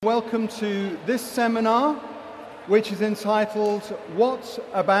Welcome to this seminar, which is entitled, What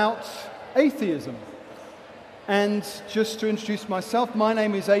About Atheism? And just to introduce myself, my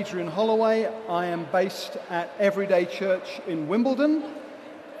name is Adrian Holloway. I am based at Everyday Church in Wimbledon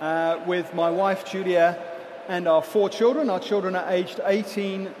with my wife Julia and our 4 children. Our children are aged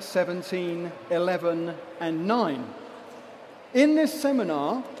 18, 17, 11 and 9. In this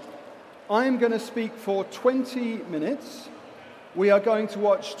seminar, I am going to speak for 20 minutes. We are going to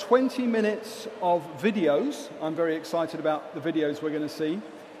watch 20 minutes of videos. I'm very excited about the videos we're going to see.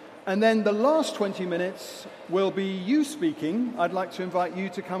 And then the last 20 minutes will be you speaking. I'd like to invite you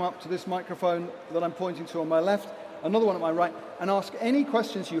to come up to this microphone that I'm pointing to on my left, another one at my right, and ask any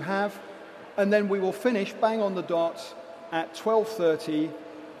questions you have. And then we will finish bang on the dot at 12:30.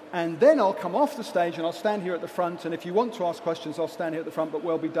 And then I'll come off the stage and I'll stand here at the front. And if you want to ask questions, I'll stand here at the front, but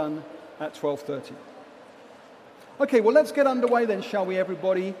we'll be done at 12:30. Okay, well, let's get underway then, shall we,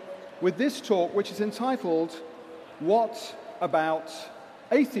 everybody, with this talk, which is entitled, What About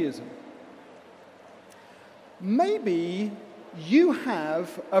Atheism? Maybe you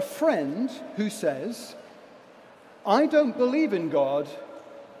have a friend who says, I don't believe in God,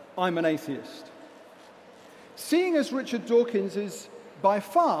 I'm an atheist. Seeing as Richard Dawkins is by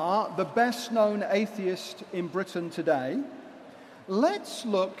far the best-known atheist in Britain today, let's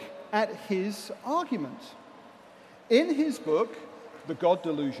look at his argument. In his book, The God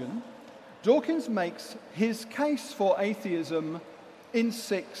Delusion, Dawkins makes his case for atheism in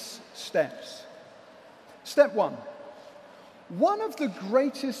 6 steps. Step 1. One of the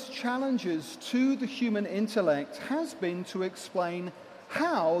greatest challenges to the human intellect has been to explain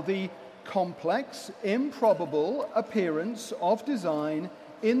how the complex, improbable appearance of design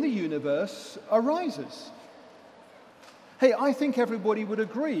in the universe arises. Hey, I think everybody would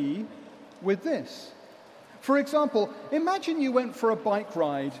agree with this. For example, imagine you went for a bike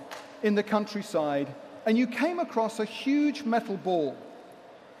ride in the countryside and you came across a huge metal ball.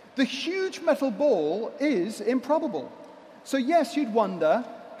 The huge metal ball is improbable. So yes, you'd wonder,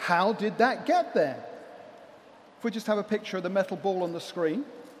 how did that get there? If we just have a picture of the metal ball on the screen.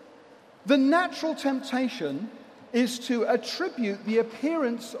 The natural temptation is to attribute the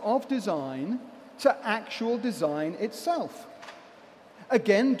appearance of design to actual design itself.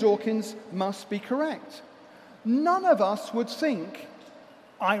 Again, Dawkins must be correct. None of us would think,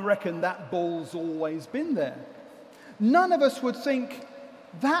 I reckon that ball's always been there. None of us would think,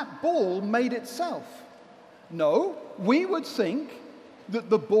 that ball made itself. No, we would think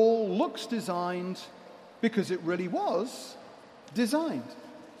that the ball looks designed because it really was designed.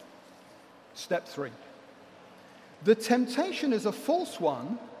 Step 3. The temptation is a false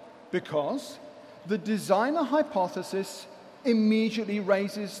one because the designer hypothesis immediately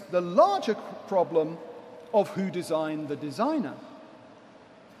raises the larger problem of who designed the designer.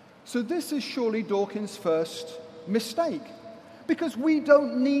 So this is surely Dawkins' first mistake, because we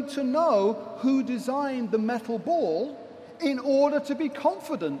don't need to know who designed the metal ball in order to be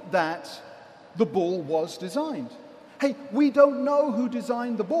confident that the ball was designed. Hey, we don't know who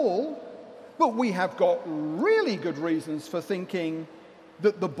designed the ball, but we have got really good reasons for thinking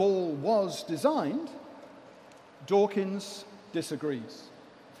that the ball was designed. Dawkins disagrees.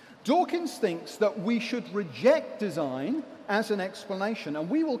 Dawkins thinks that we should reject design as an explanation, and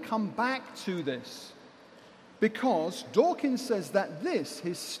we will come back to this because Dawkins says that this,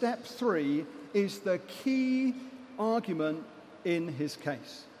 his step 3, is the key argument in his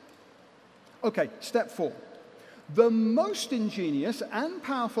case. Okay, step 4. The most ingenious and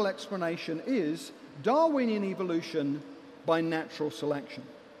powerful explanation is Darwinian evolution by natural selection.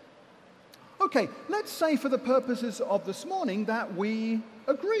 Okay, let's say for the purposes of this morning that we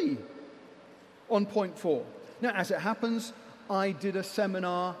agree on point 4. Now, as it happens, I did a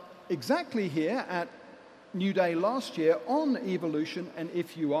seminar exactly here at Newday last year on evolution, and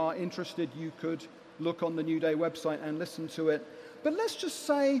if you are interested, you could look on the Newday website and listen to it. But let's just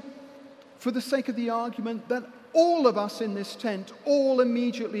say, for the sake of the argument, that all of us in this tent all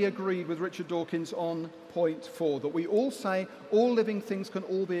immediately agreed with Richard Dawkins on point 4, that we all say all living things can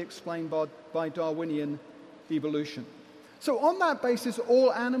all be explained by Darwinian evolution. So on that basis,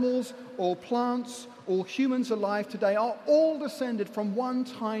 all animals, all plants, all humans alive today are all descended from one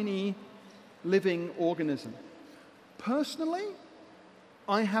tiny living organism. Personally,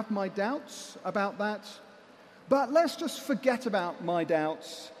 I have my doubts about that, but let's just forget about my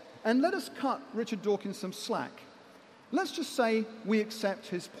doubts and let us cut Richard Dawkins some slack. Let's just say we accept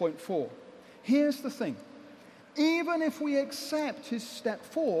his point 4. Here's the thing. Even if we accept his step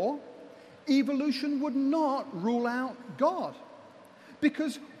 4, evolution would not rule out God.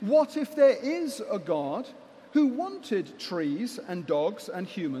 Because what if there is a God who wanted trees and dogs and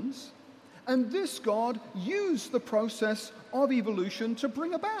humans, and this God used the process of evolution to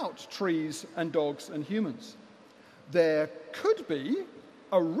bring about trees and dogs and humans. There could be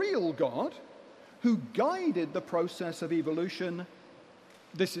a real God who guided the process of evolution.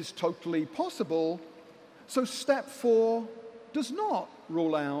 This is totally possible. So step 4 does not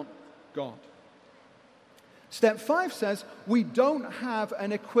rule out God. Step 5 says we don't have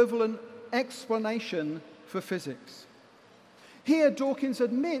an equivalent explanation for physics. Here Dawkins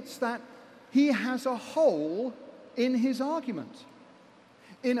admits that he has a hole in his argument.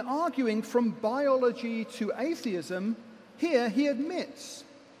 In arguing from biology to atheism, here he admits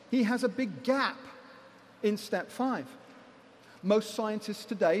he has a big gap in step 5. Most scientists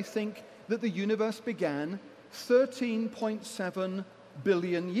today think that the universe began 13.7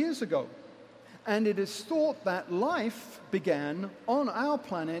 billion years ago. And it is thought that life began on our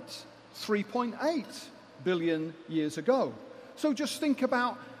planet 3.8 billion years ago. So just think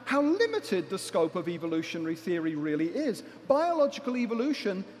about how limited the scope of evolutionary theory really is. Biological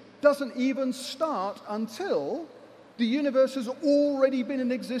evolution doesn't even start until the universe has already been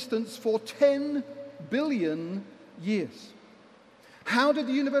in existence for 10 billion years. How did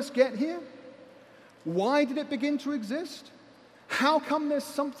the universe get here? Why did it begin to exist? How come there's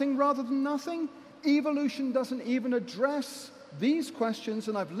something rather than nothing? Evolution doesn't even address these questions,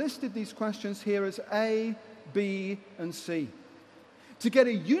 and I've listed these questions here as A, B, and C. To get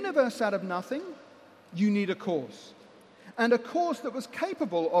a universe out of nothing, you need a cause. And a cause that was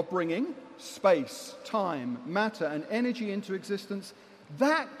capable of bringing space, time, matter, and energy into existence.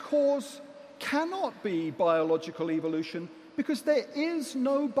 That cause cannot be biological evolution because there is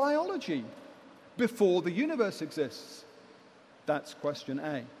no biology before the universe exists. That's question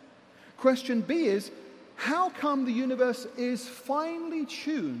A. Question B is, how come the universe is finely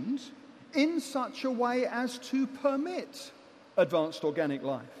tuned in such a way as to permit advanced organic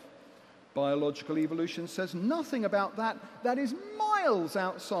life? Biological evolution says nothing about that. That is miles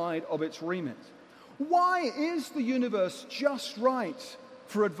outside of its remit. Why is the universe just right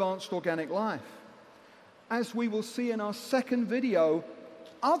for advanced organic life? As we will see in our second video,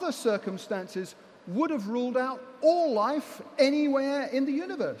 other circumstances would have ruled out all life anywhere in the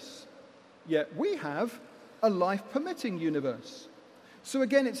universe. Yet we have a life-permitting universe. So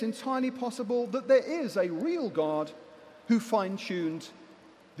again, it's entirely possible that there is a real God who fine-tuned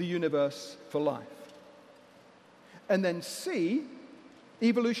the universe for life. And then C,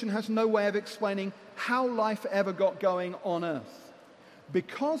 evolution has no way of explaining how life ever got going on Earth,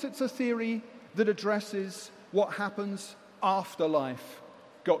 because it's a theory that addresses what happens after life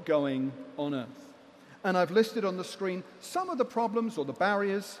got going on Earth. And I've listed on the screen some of the problems or the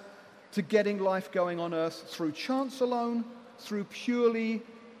barriers to getting life going on Earth through chance alone, through purely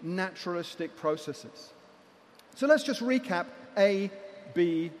naturalistic processes. So let's just recap A,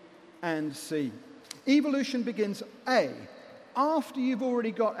 B, and C. Evolution begins A, after you've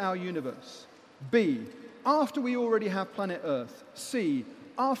already got our universe. B, after we already have planet Earth. C,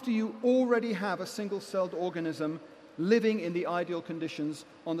 after you already have a single-celled organism living in the ideal conditions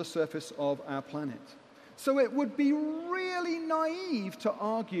on the surface of our planet. So it would be really naive to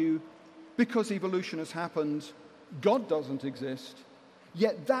argue because evolution has happened, God doesn't exist.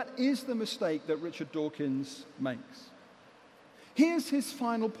 Yet that is the mistake that Richard Dawkins makes. Here's his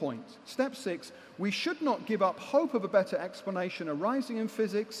final point. Step 6, we should not give up hope of a better explanation arising in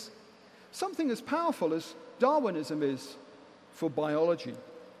physics, something as powerful as Darwinism is for biology.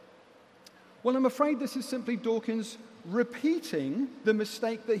 Well, I'm afraid this is simply Dawkins repeating the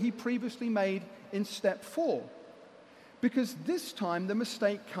mistake that he previously made in step 4. Because this time the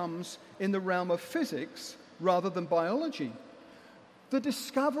mistake comes in the realm of physics rather than biology. The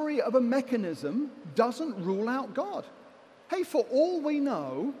discovery of a mechanism doesn't rule out God. Hey, for all we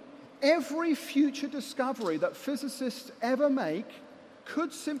know, every future discovery that physicists ever make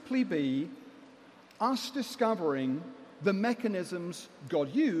could simply be us discovering the mechanisms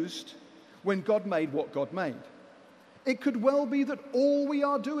God used when God made what God made. It could well be that all we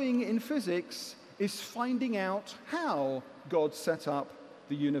are doing in physics is finding out how God set up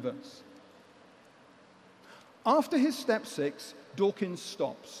the universe. After his step 6, Dawkins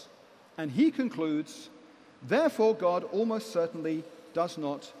stops, and he concludes, therefore God almost certainly does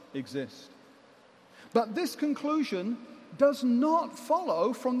not exist. But this conclusion does not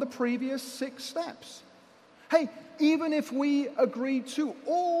follow from the previous 6 steps. Hey, even if we agree to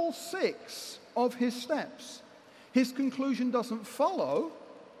all 6 of his steps, his conclusion doesn't follow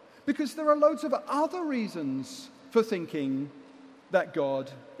because there are loads of other reasons for thinking that God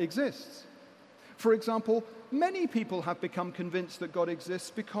exists. For example, many people have become convinced that God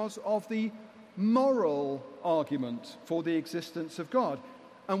exists because of the moral argument for the existence of God.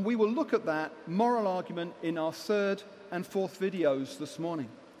 And we will look at that moral argument in our third and fourth videos this morning.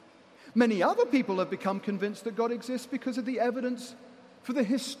 Many other people have become convinced that God exists because of the evidence for the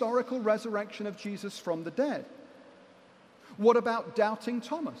historical resurrection of Jesus from the dead. What about doubting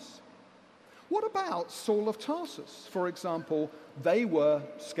Thomas? What about Saul of Tarsus? For example, they were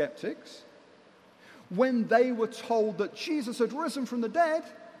skeptics. When they were told that Jesus had risen from the dead,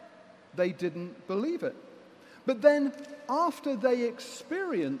 they didn't believe it. But then, after they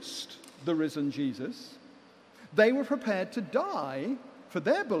experienced the risen Jesus, they were prepared to die for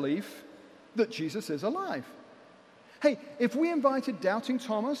their belief that Jesus is alive. Hey, if we invited doubting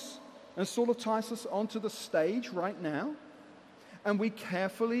Thomas and Saul of Tarsus onto the stage right now, and we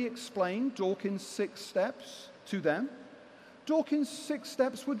carefully explained Dawkins' 6 steps to them, Dawkins' 6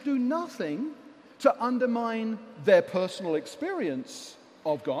 steps would do nothing to undermine their personal experience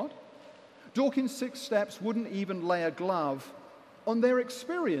of God. Dawkins' 6 steps wouldn't even lay a glove on their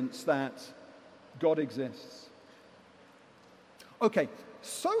experience that God exists. Okay,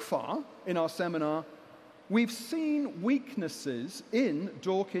 so far in our seminar, we've seen weaknesses in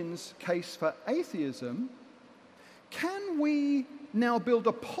Dawkins' case for atheism. Can we now build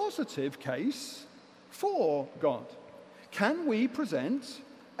a positive case for God? Can we present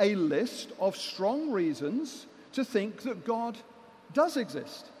a list of strong reasons to think that God does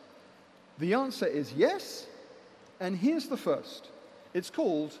exist? The answer is yes, and here's the first. It's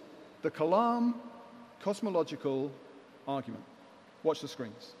called the Kalam cosmological argument. Watch the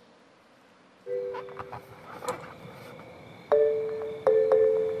screens.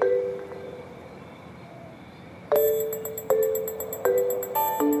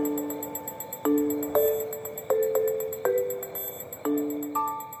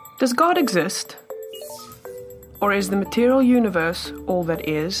 Does God exist? Or is the material universe all that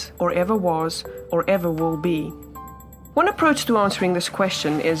is, or ever was, or ever will be? One approach to answering this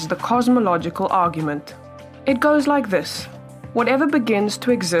question is the cosmological argument. It goes like this. Whatever begins to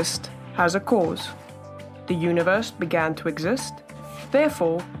exist has a cause. The universe began to exist,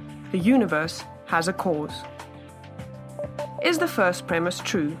 therefore, the universe has a cause. Is the first premise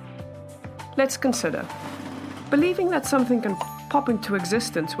true? Let's consider. Believing that something can pop into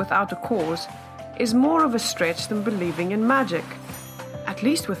existence without a cause is more of a stretch than believing in magic. At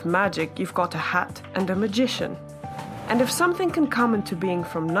least with magic, you've got a hat and a magician. And if something can come into being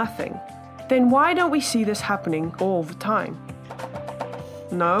from nothing, then why don't we see this happening all the time?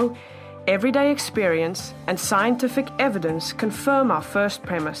 No, everyday experience and scientific evidence confirm our first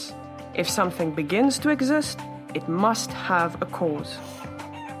premise. If something begins to exist, it must have a cause.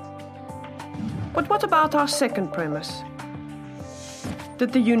 But what about our second premise?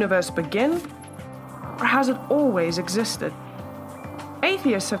 Did the universe begin, or has it always existed?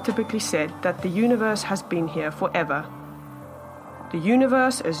 Atheists have typically said that the universe has been here forever. The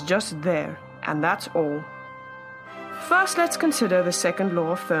universe is just there, and that's all. First, let's consider the second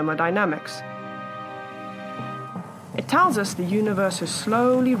law of thermodynamics. It tells us the universe is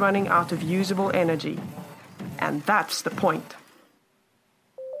slowly running out of usable energy, and that's the point.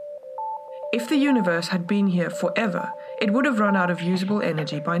 If the universe had been here forever, it would have run out of usable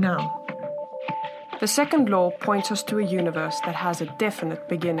energy by now. The second law points us to a universe that has a definite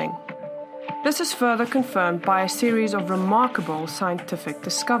beginning. This is further confirmed by a series of remarkable scientific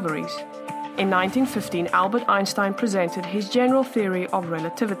discoveries. In 1915, Albert Einstein presented his general theory of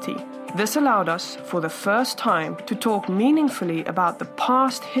relativity. This allowed us, for the first time, to talk meaningfully about the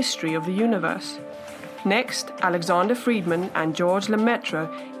past history of the universe. Next, Alexander Friedmann and George Lemaitre,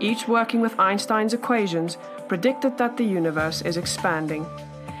 each working with Einstein's equations, predicted that the universe is expanding.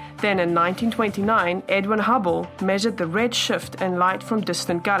 Then in 1929, Edwin Hubble measured the red shift in light from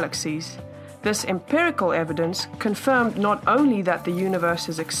distant galaxies. This empirical evidence confirmed not only that the universe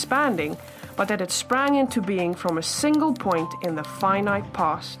is expanding, but that it sprang into being from a single point in the finite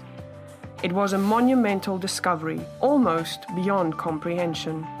past. It was a monumental discovery, almost beyond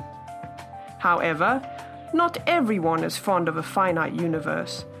comprehension. However, not everyone is fond of a finite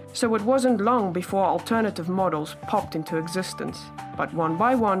universe, so it wasn't long before alternative models popped into existence. But one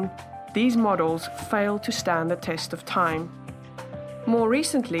by one, these models failed to stand the test of time. More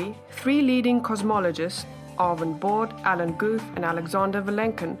recently, 3 leading cosmologists, Arvin Bord, Alan Guth, and Alexander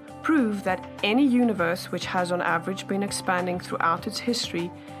Vilenkin, prove that any universe which has on average been expanding throughout its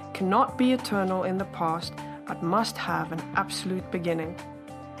history cannot be eternal in the past, but must have an absolute beginning.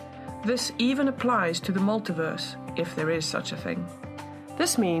 This even applies to the multiverse, if there is such a thing.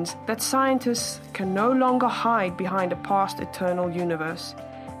 This means that scientists can no longer hide behind a past eternal universe.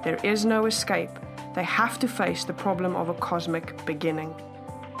 There is no escape. They have to face the problem of a cosmic beginning.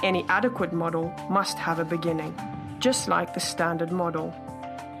 any adequate model must have a beginning, just like the standard model.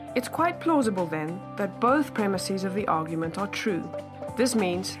 It's quite plausible then that both premises of the argument are true. This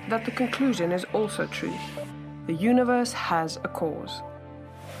means that the conclusion is also true. The universe has a cause.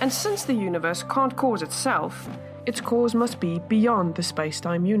 And since the universe can't cause itself, its cause must be beyond the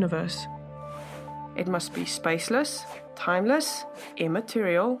space-time universe. It must be spaceless, timeless,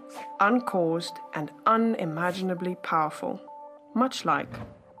 immaterial, uncaused, and unimaginably powerful, much like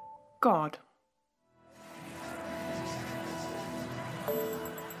God.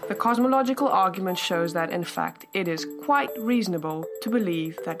 The cosmological argument shows that, in fact, it is quite reasonable to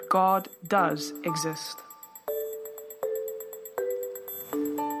believe that God does exist.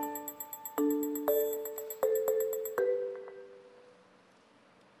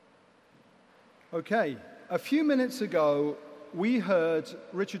 Okay, a few minutes ago, we heard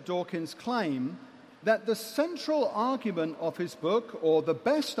Richard Dawkins claim that the central argument of his book, or the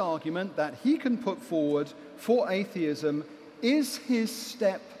best argument that he can put forward for atheism, is his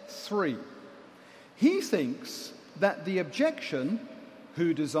step 3. He thinks that the objection,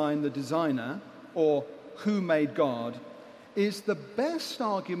 who designed the designer, or who made God, is the best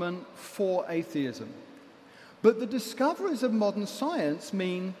argument for atheism. But the discoveries of modern science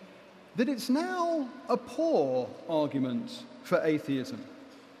mean that it's now a poor argument for atheism.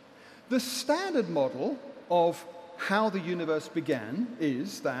 The standard model of how the universe began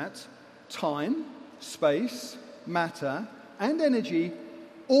is that time, space, matter, and energy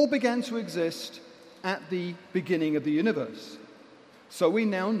all began to exist at the beginning of the universe. So we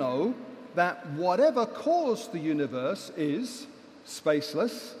now know that whatever caused the universe is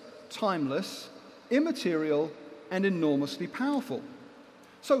spaceless, timeless, immaterial, and enormously powerful.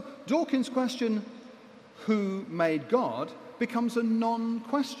 So Dawkins' question, who made God, becomes a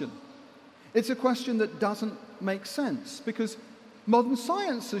non-question. It's a question that doesn't make sense because modern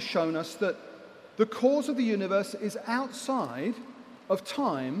science has shown us that the cause of the universe is outside of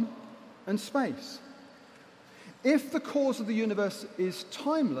time and space. If the cause of the universe is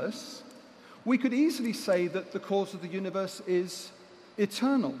timeless, we could easily say that the cause of the universe is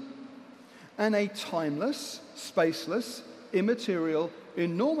eternal. And a timeless, spaceless, immaterial,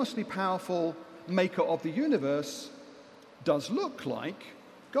 enormously powerful maker of the universe does look like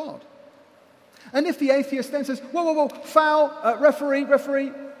God. And if the atheist then says, whoa, foul,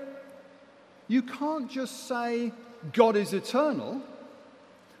 referee, you can't just say God is eternal.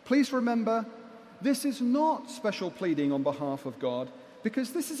 Please remember, this is not special pleading on behalf of God,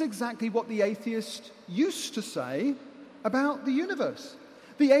 because this is exactly what the atheist used to say about the universe.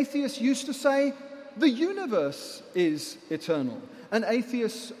 The atheist used to say, the universe is eternal. And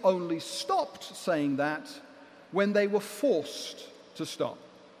atheists only stopped saying that when they were forced to stop.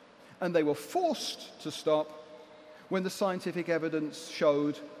 And they were forced to stop when the scientific evidence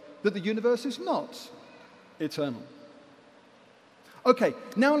showed that the universe is not eternal. Okay,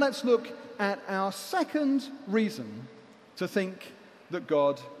 now let's look at our second reason to think that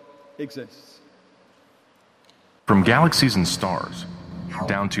God exists. From galaxies and stars,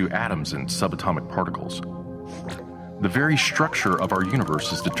 down to atoms and subatomic particles, the very structure of our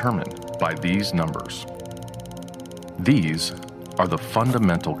universe is determined by these numbers. These are the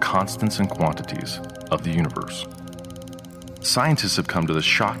fundamental constants and quantities of the universe. Scientists have come to the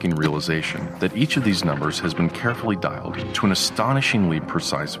shocking realization that each of these numbers has been carefully dialed to an astonishingly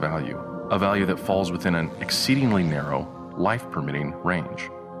precise value, a value that falls within an exceedingly narrow, life-permitting range.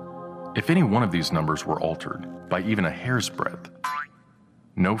 If any one of these numbers were altered by even a hair's breadth,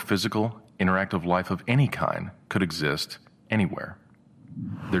 no physical, interactive life of any kind could exist anywhere.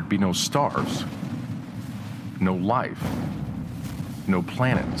 There'd be no stars, no life, no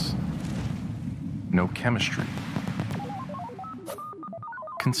planets, no chemistry.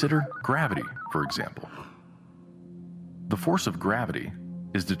 Consider gravity, for example. The force of gravity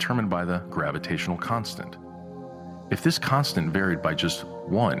is determined by the gravitational constant. If this constant varied by just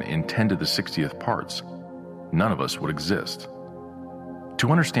 1 in 10 to the 60th parts, none of us would exist. To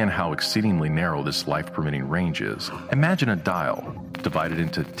understand how exceedingly narrow this life-permitting range is, imagine a dial divided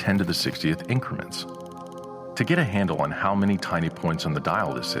into 10 to the 60th increments. To get a handle on how many tiny points on the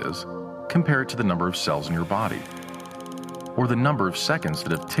dial this is, compare it to the number of cells in your body, or the number of seconds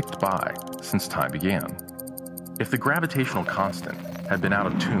that have ticked by since time began. If the gravitational constant had been out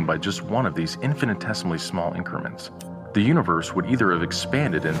of tune by just one of these infinitesimally small increments, the universe would either have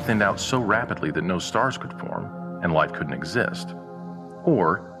expanded and thinned out so rapidly that no stars could form and life couldn't exist,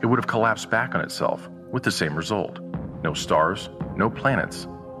 or it would have collapsed back on itself with the same result: no stars, no planets,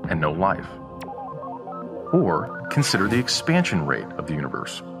 and no life. Or consider the expansion rate of the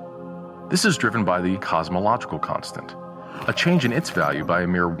universe. This is driven by the cosmological constant, A change in its value by a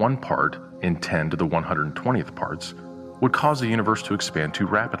mere 1 part in 10 to the 120th parts would cause the universe to expand too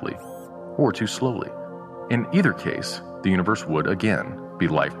rapidly or too slowly. In either case, the universe would, again, be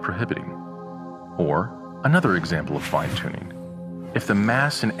life-prohibiting. Or, another example of fine-tuning. If the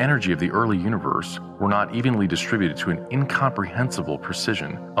mass and energy of the early universe were not evenly distributed to an incomprehensible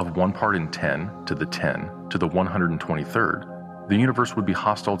precision of 1 part in 10 to the 10 to the 123rd, the universe would be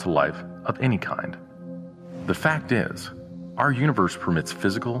hostile to life of any kind. The fact is, our universe permits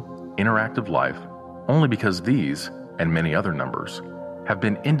physical, interactive life only because these, and many other numbers, have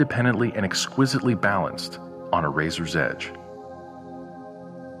been independently and exquisitely balanced on a razor's edge.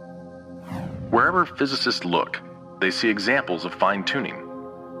 Wherever physicists look, they see examples of fine-tuning.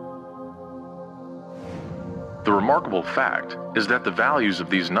 The remarkable fact is that the values of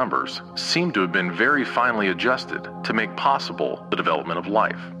these numbers seem to have been very finely adjusted to make possible the development of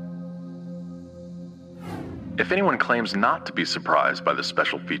life. If anyone claims not to be surprised by the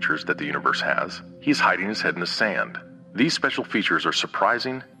special features that the universe has, he's hiding his head in the sand. These special features are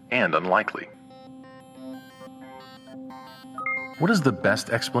surprising and unlikely. What is the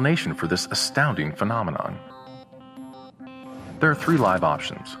best explanation for this astounding phenomenon? There are 3 live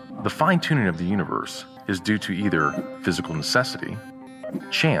options. The fine-tuning of the universe is due to either physical necessity,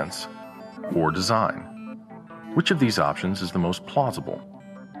 chance, or design. Which of these options is the most plausible?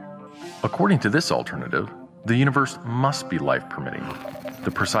 According to this alternative, the universe must be life-permitting.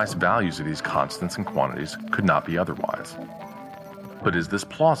 The precise values of these constants and quantities could not be otherwise. But is this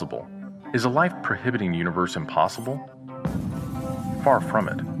plausible? Is a life-prohibiting universe impossible? Far from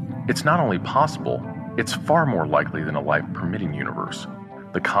it. It's not only possible, it's far more likely than a life-permitting universe.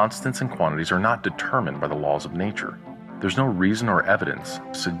 The constants and quantities are not determined by the laws of nature. There's no reason or evidence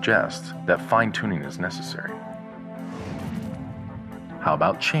to suggest that fine-tuning is necessary. How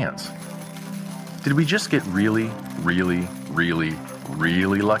about chance? Did we just get really, really, really,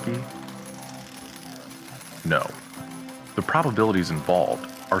 really lucky? No. The probabilities involved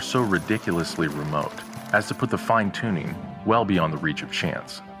are so ridiculously remote as to put the fine-tuning well beyond the reach of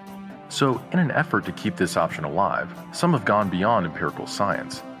chance. So, in an effort to keep this option alive, some have gone beyond empirical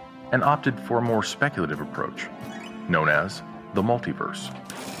science and opted for a more speculative approach, known as the multiverse.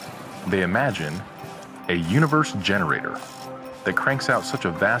 They imagine a universe generator that cranks out such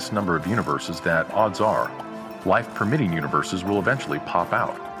a vast number of universes that, odds are, life-permitting universes will eventually pop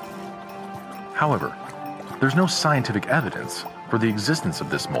out. However, there's no scientific evidence for the existence of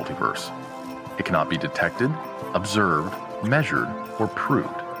this multiverse. It cannot be detected, observed, measured, or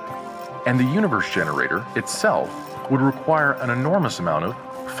proved. And the universe generator itself would require an enormous amount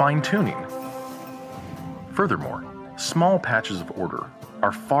of fine-tuning. Furthermore, small patches of order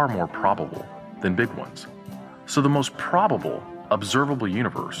are far more probable than big ones. So the most probable, observable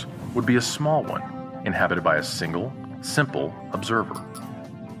universe would be a small one, inhabited by a single, simple observer.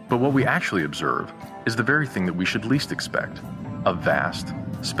 But what we actually observe is the very thing that we should least expect: a vast,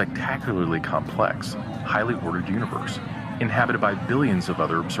 spectacularly complex, highly ordered universe, inhabited by billions of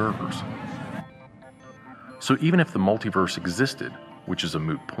other observers. So even if the multiverse existed, which is a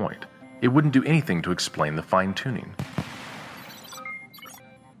moot point, it wouldn't do anything to explain the fine-tuning.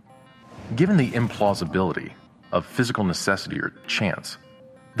 Given the implausibility of physical necessity or chance,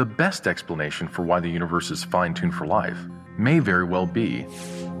 the best explanation for why the universe is fine-tuned for life may very well be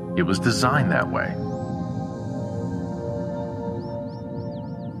it was designed that way.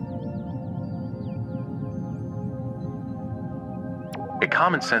 A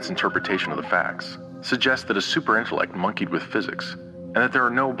common-sense interpretation of the facts suggests that a super-intellect monkeyed with physics, and that there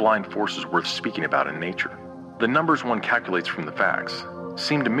are no blind forces worth speaking about in nature. The numbers one calculates from the facts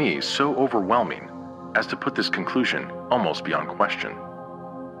seem to me so overwhelming as to put this conclusion almost beyond question.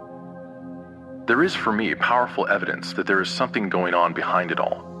 There is for me powerful evidence that there is something going on behind it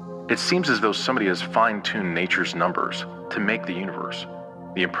all. It seems as though somebody has fine-tuned nature's numbers to make the universe.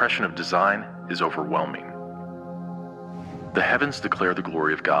 The impression of design is overwhelming. The heavens declare the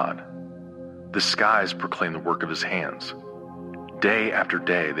glory of God. The skies proclaim the work of his hands. Day after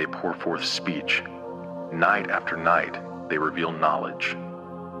day they pour forth speech. Night after night they reveal knowledge.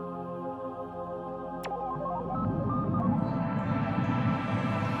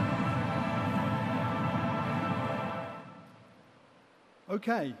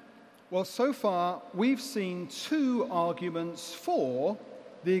 Okay, well, so far we've seen 2 arguments for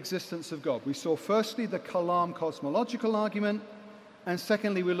the existence of God. We saw firstly the Kalam cosmological argument, and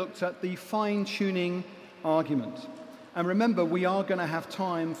secondly we looked at the fine-tuning argument. And remember, we are going to have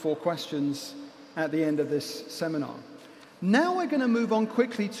time for questions at the end of this seminar. Now we're going to move on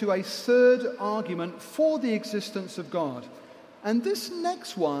quickly to a third argument for the existence of God. And this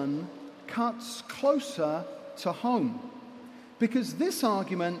next one cuts closer to home. because this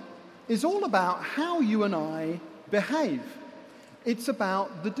argument is all about how you and I behave. It's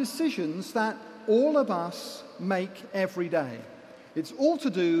about the decisions that all of us make every day. It's all to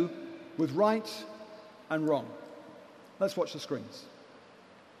do with right and wrong. Let's watch the screens.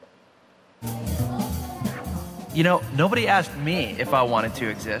 You know, nobody asked me if I wanted to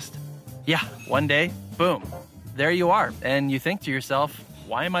exist. Yeah, one day, boom, there you are, and you think to yourself,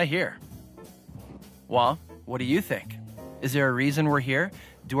 why am I here? Well, what do you think? Is there a reason we're here?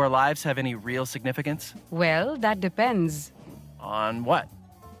 Do our lives have any real significance? Well, that depends. On what?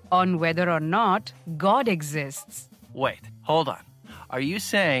 On whether or not God exists. Wait, hold on. Are you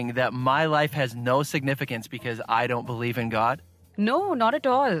saying that my life has no significance because I don't believe in God? No, not at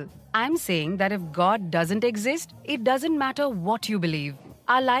all. I'm saying that if God doesn't exist, it doesn't matter what you believe.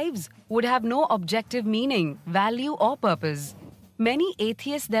 Our lives would have no objective meaning, value, or purpose. Many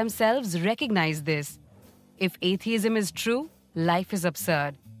atheists themselves recognize this. If atheism is true, life is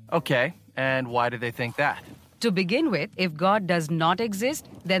absurd. Okay, and why do they think that? To begin with, if God does not exist,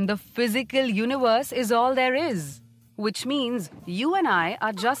 then the physical universe is all there is. Which means you and I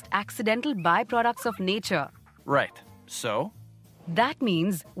are just accidental byproducts of nature. Right. So? That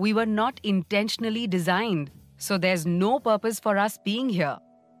means we were not intentionally designed. So there's no purpose for us being here.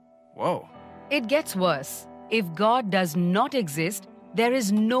 Whoa. It gets worse. If God does not exist, there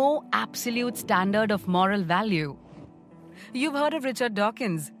is no absolute standard of moral value. You've heard of Richard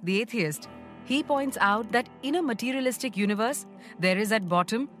Dawkins, the atheist. He points out that in a materialistic universe, there is at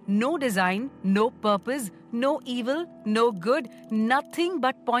bottom no design, no purpose, no evil, no good, nothing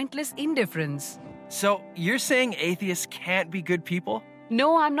but pointless indifference. So you're saying atheists can't be good people?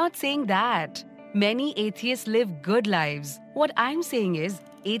 No, I'm not saying that. Many atheists live good lives. What I'm saying is,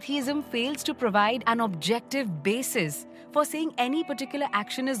 atheism fails to provide an objective basis for saying any particular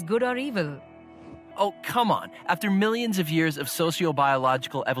action is good or evil. Oh, come on. After millions of years of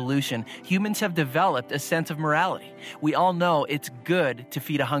sociobiological evolution, humans have developed a sense of morality. We all know it's good to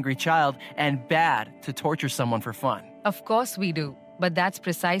feed a hungry child and bad to torture someone for fun. Of course we do, but that's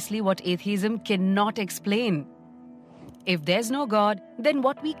precisely what atheism cannot explain. If there's no God, then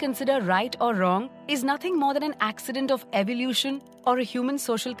what we consider right or wrong is nothing more than an accident of evolution or a human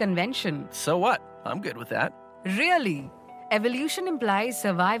social convention. So what? I'm good with that. Really? Evolution implies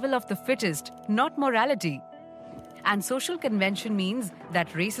survival of the fittest, not morality. And social convention means that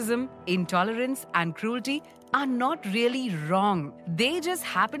racism, intolerance, and cruelty are not really wrong. They just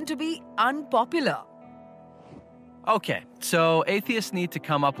happen to be unpopular. Okay, so atheists need to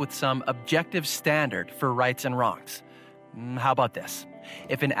come up with some objective standard for rights and wrongs. How about this?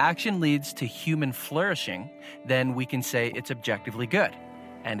 If an action leads to human flourishing, then we can say it's objectively good.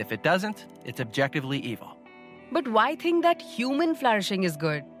 And if it doesn't, it's objectively evil. But why think that human flourishing is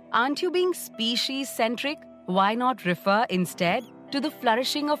good? Aren't you being species-centric? Why not refer instead to the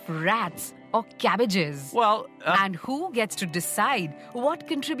flourishing of rats or cabbages? Well, And who gets to decide what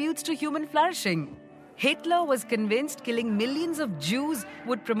contributes to human flourishing? Hitler was convinced killing millions of Jews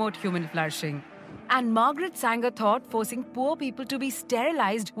would promote human flourishing. And Margaret Sanger thought forcing poor people to be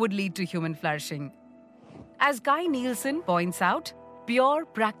sterilized would lead to human flourishing. As Kai Nielsen points out, pure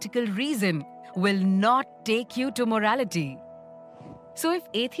practical reason will not take you to morality. So if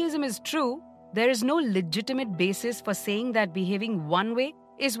atheism is true, there is no legitimate basis for saying that behaving one way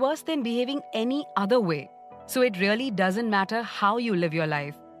is worse than behaving any other way. So it really doesn't matter how you live your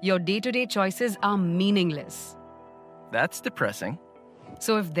life. Your day-to-day choices are meaningless. that's depressing.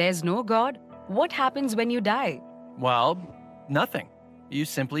 So if there's no God, what happens when you die? Well, nothing. You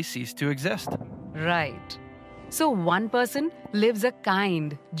simply cease to exist. Right. So one person lives a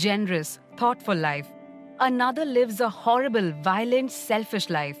kind, generous, thoughtful life. Another lives a horrible, violent, selfish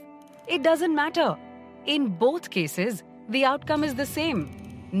life. It doesn't matter. In both cases, the outcome is the same: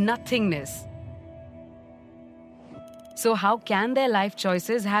 nothingness. So how can their life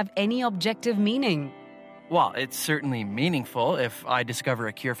choices have any objective meaning? Well, it's certainly meaningful if I discover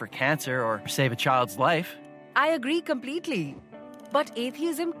a cure for cancer or save a child's life. I agree completely. But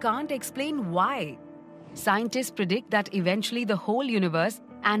atheism can't explain why. Scientists predict that eventually the whole universe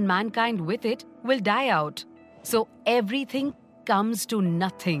and mankind with it will die out. So everything comes to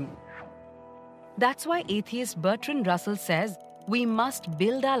nothing. That's why atheist Bertrand Russell says we must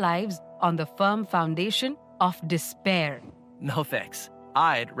build our lives on the firm foundation of despair. No thanks.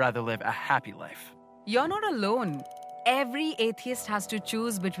 I'd rather live a happy life. You're not alone. Every atheist has to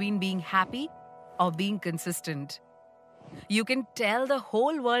choose between being happy or being consistent. You can tell the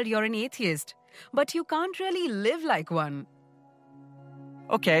whole world you're an atheist, but you can't really live like one.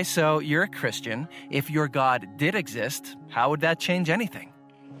 Okay, so you're a Christian. If your God did exist, how would that change anything?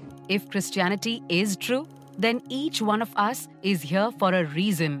 If Christianity is true, then each one of us is here for a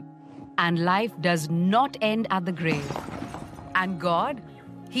reason. And life does not end at the grave. And God,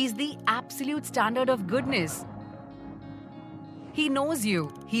 He's the absolute standard of goodness. He knows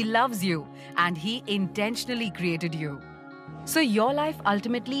you, He loves you, and He intentionally created you. So your life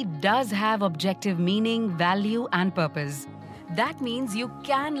ultimately does have objective meaning, value, and purpose. That means you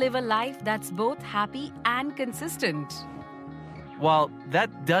can live a life that's both happy and consistent. While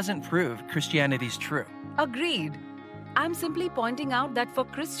that doesn't prove Christianity's true. Agreed. I'm simply pointing out that for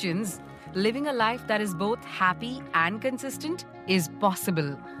Christians, living a life that is both happy and consistent is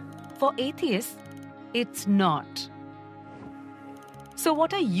possible. For atheists, it's not. So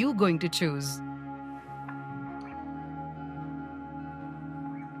what are you going to choose?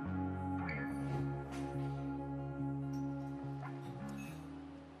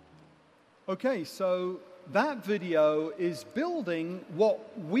 Okay, so that video is building what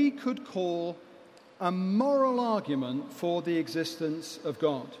we could call a moral argument for the existence of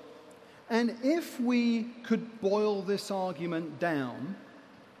God. And if we could boil this argument down,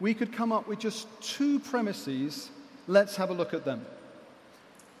 we could come up with just two premises. Let's have a look at them.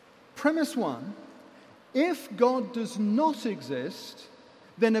 Premise one, if God does not exist,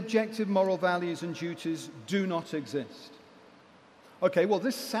 then objective moral values and duties do not exist. Okay, well,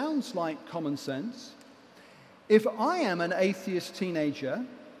 this sounds like common sense. If I am an atheist teenager,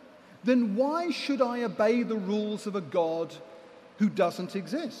 then why should I obey the rules of a God who doesn't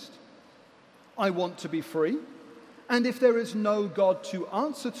exist? I want to be free, and if there is no God to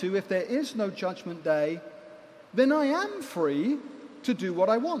answer to, if there is no judgment day, then I am free to do what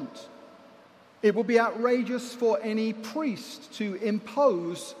I want. It would be outrageous for any priest to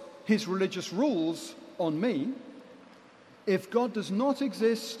impose his religious rules on me. If God does not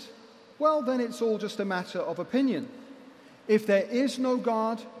exist, well, then it's all just a matter of opinion. If there is no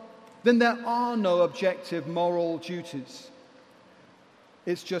God, then there are no objective moral duties.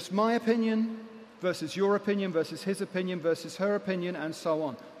 It's just my opinion versus your opinion versus his opinion versus her opinion, and so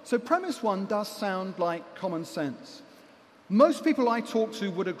on. So premise one does sound like common sense. Most people I talk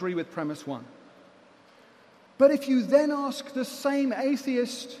to would agree with premise one. But if you then ask the same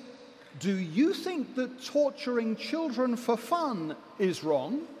atheist, do you think that torturing children for fun is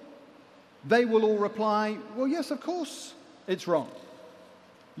wrong? They will all reply, well, yes, of course it's wrong.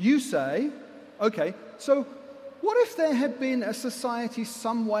 You say, okay, so what if there had been a society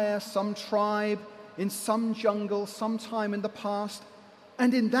somewhere, some tribe, in some jungle, sometime in the past,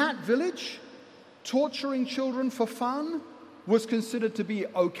 and in that village, torturing children for fun was considered to be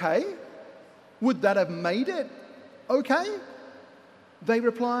okay? Would that have made it okay? They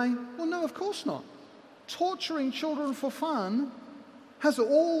reply, well, no, of course not. Torturing children for fun has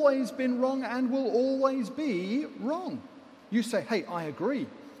always been wrong and will always be wrong. You say, hey, I agree.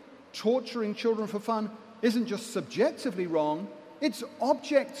 Torturing children for fun isn't just subjectively wrong, it's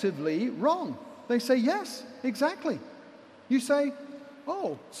objectively wrong. They say, yes, exactly. You say,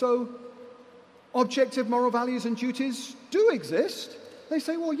 oh, so objective moral values and duties do exist? They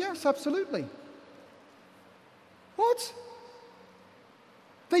say, well, yes, absolutely. What?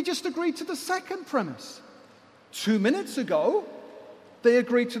 They just agreed to the second premise. 2 minutes ago, they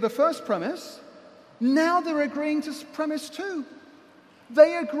agreed to the first premise. Now they're agreeing to premise two.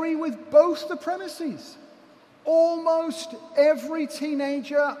 They agree with both the premises. Almost every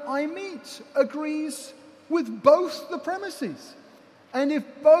teenager I meet agrees with both the premises. And if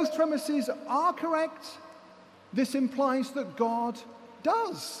both premises are correct, this implies that God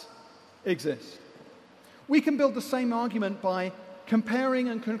does exist. We can build the same argument by comparing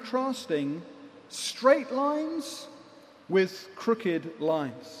and contrasting straight lines with crooked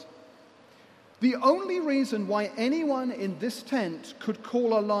lines. The only reason why anyone in this tent could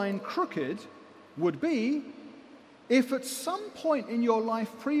call a line crooked would be if at some point in your life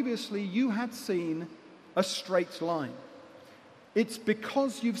previously you had seen a straight line. It's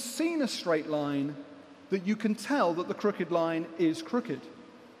because you've seen a straight line that you can tell that the crooked line is crooked.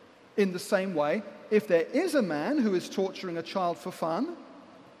 In the same way, if there is a man who is torturing a child for fun,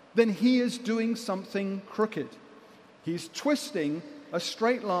 then he is doing something crooked. He's twisting a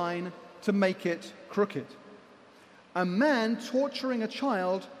straight line to make it crooked. A man torturing a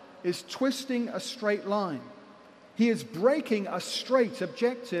child is twisting a straight line. He is breaking a straight,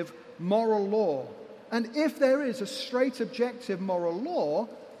 objective moral law. And if there is a straight, objective moral law,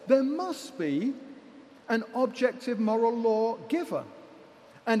 there must be an objective moral law giver.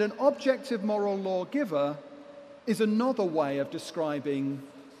 And an objective moral law giver is another way of describing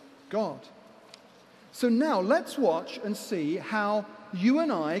God. So now let's watch and see how you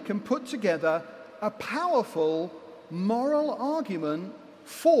and I can put together a powerful moral argument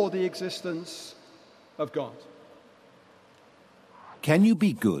for the existence of God. Can you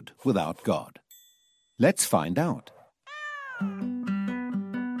be good without God? Let's find out.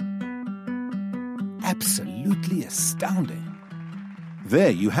 Absolutely astounding.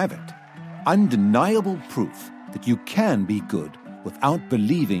 There you have it. Undeniable proof that you can be good without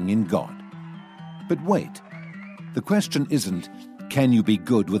believing in God. But wait, the question isn't, can you be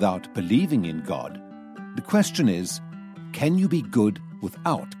good without believing in God? The question is, can you be good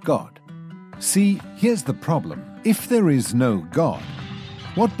without God? See, here's the problem. If there is no God,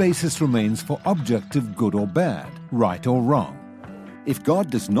 what basis remains for objective good or bad, right or wrong? If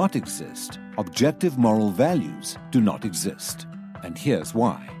God does not exist, objective moral values do not exist. And here's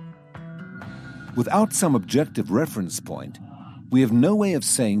why. Without some objective reference point, we have no way of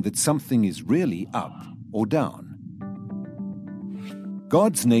saying that something is really up or down.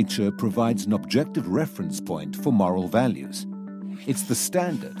 God's nature provides an objective reference point for moral values. It's the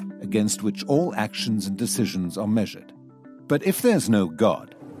standard against which all actions and decisions are measured. But if there's no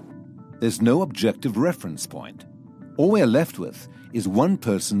God, there's no objective reference point. All we're left with is one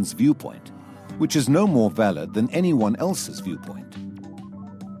person's viewpoint, which is no more valid than anyone else's viewpoint.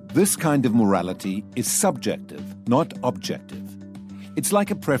 This kind of morality is subjective, not objective. It's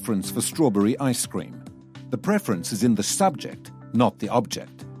like a preference for strawberry ice cream. The preference is in the subject, not the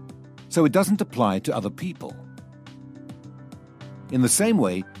object. So it doesn't apply to other people. In the same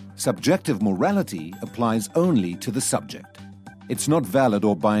way, subjective morality applies only to the subject. It's not valid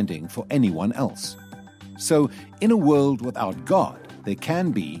or binding for anyone else. So, in a world without God, there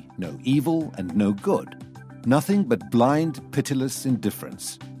can be no evil and no good, nothing but blind, pitiless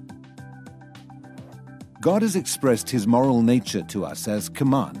indifference. God has expressed his moral nature to us as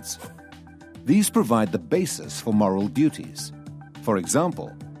commands. These provide the basis for moral duties. For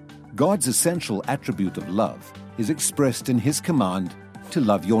example, God's essential attribute of love is expressed in his command to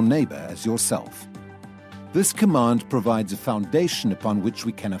love your neighbor as yourself. This command provides a foundation upon which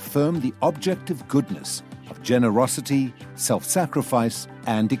we can affirm the objective goodness of generosity, self-sacrifice,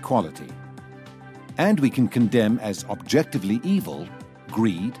 and equality. And we can condemn as objectively evil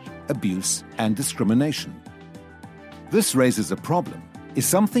greed, abuse, and discrimination. This raises a problem. Is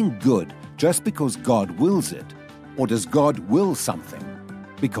something good just because God wills it, or does God will something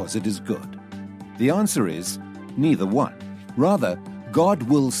because it is good? The answer is neither one. Rather, God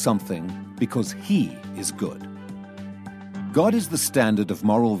wills something because he is good. God is the standard of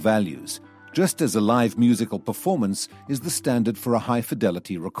moral values, just as a live musical performance is the standard for a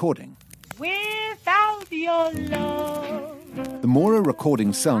high-fidelity recording. Without your love. The more a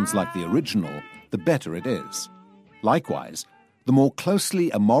recording sounds like the original, the better it is. Likewise, the more closely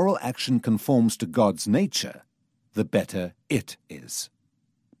a moral action conforms to God's nature, the better it is.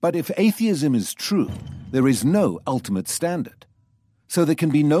 But if atheism is true, there is no ultimate standard. So there can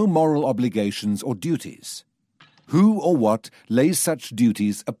be no moral obligations or duties. Who or what lays such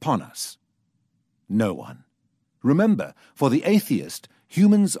duties upon us? No one. Remember, for the atheist,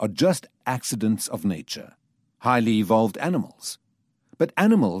 humans are just accidents of nature, highly evolved animals. But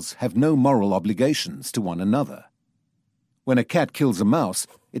animals have no moral obligations to one another. When a cat kills a mouse,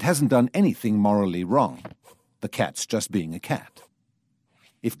 it hasn't done anything morally wrong. The cat's just being a cat.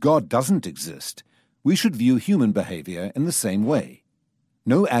 If God doesn't exist, we should view human behavior in the same way.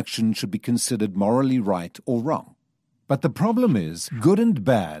 No action should be considered morally right or wrong. But the problem is, good and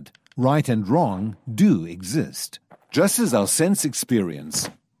bad, right and wrong, do exist. Just as our sense experience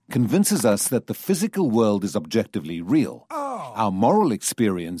convinces us that the physical world is objectively real, our moral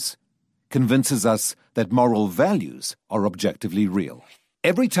experience convinces us that moral values are objectively real.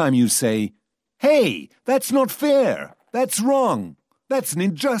 Every time you say, "Hey, that's not fair, that's wrong, that's an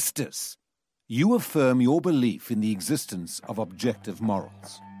injustice," you affirm your belief in the existence of objective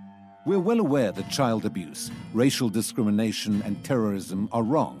morals. We're well aware that child abuse, racial discrimination, and terrorism are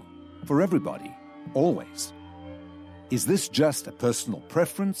wrong for everybody, always. Is this just a personal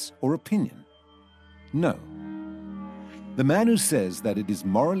preference or opinion? No. The man who says that it is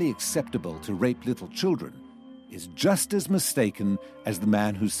morally acceptable to rape little children is just as mistaken as the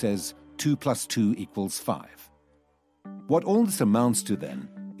man who says 2 + 2 = 5. What all this amounts to, then,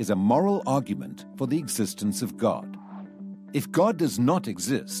 is a moral argument for the existence of God. If God does not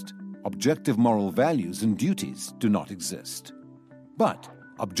exist, objective moral values and duties do not exist. But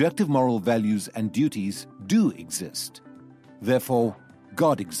objective moral values and duties do exist. Therefore,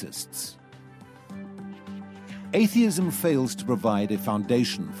 God exists. Atheism fails to provide a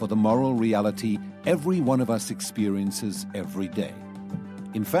foundation for the moral reality every one of us experiences every day.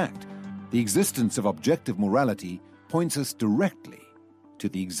 In fact, the existence of objective morality points us directly to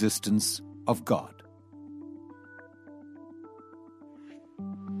the existence of God.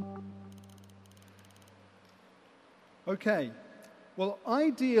 Okay. Well,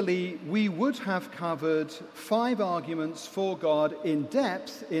 ideally, we would have covered 5 arguments for God in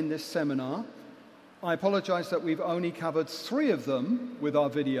depth in this seminar. I apologize that we've only covered 3 of them with our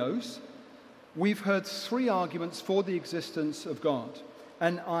videos. We've heard 3 arguments for the existence of God.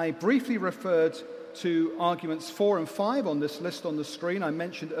 And I briefly referred to arguments 4 and 5 on this list on the screen. I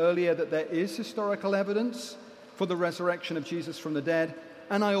mentioned earlier that there is historical evidence for the resurrection of Jesus from the dead.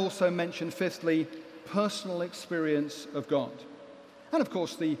 And I also mentioned, fifthly, personal experience of God. And of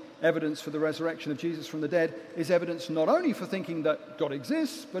course, the evidence for the resurrection of Jesus from the dead is evidence not only for thinking that God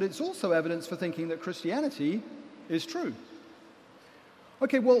exists, but it's also evidence for thinking that Christianity is true.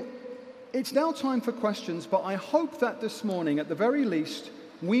 Okay, well, it's now time for questions, but I hope that this morning, at the very least,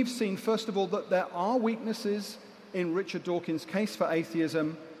 we've seen, first of all, that there are weaknesses in Richard Dawkins' case for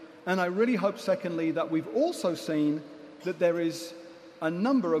atheism, and I really hope, secondly, that we've also seen that there is a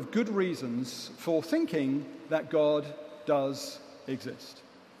number of good reasons for thinking that God does exist.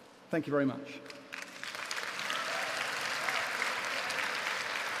 Thank you very much.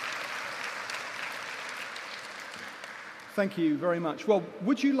 Thank you very much. Well,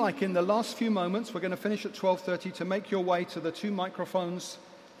 would you like, in the last few moments, we're going to finish at 12:30, to make your way to the 2 microphones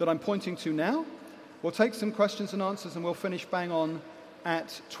that I'm pointing to now? We'll take some questions and answers, and we'll finish bang on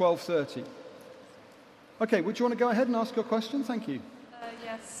at 12:30. Okay, would you want to go ahead and ask your question? Thank you.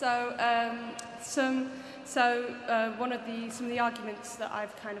 Yes. Some of the arguments that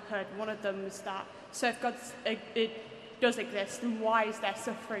I've kind of heard, one of them is that, so if God does exist, then why is there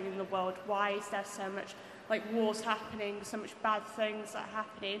suffering in the world? Why is there so much wars happening, so much bad things that are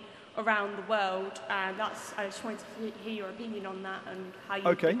happening around the world? And I just wanted to hear your opinion on that and how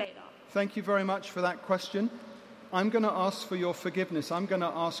you debate that. Thank you very much for that question. I'm going to ask for your forgiveness. I'm going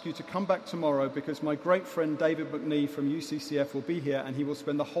to ask you to come back tomorrow, because my great friend David McNee from UCCF will be here and he will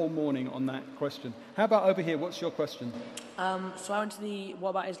spend the whole morning on that question. How about over here? What's your question? So I went to the What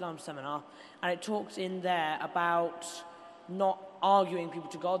About Islam seminar, and it talks in there about not arguing people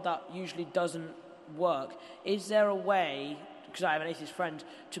to God. That usually doesn't work. Is there a way, because I have an atheist friend,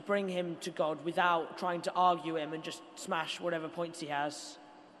 to bring him to God without trying to argue him and just smash whatever points he has?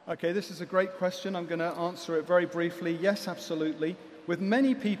 Okay, this is a great question. I'm going to answer it very briefly. Yes, absolutely. With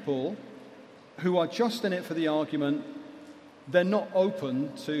many people who are just in it for the argument, they're not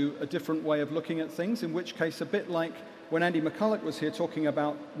open to a different way of looking at things, in which case, a bit like when Andy McCulloch was here talking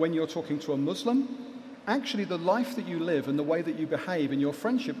about when you're talking to a Muslim, actually the life that you live and the way that you behave in your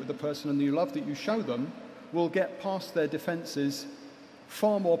friendship with the person and the love that you show them will get past their defenses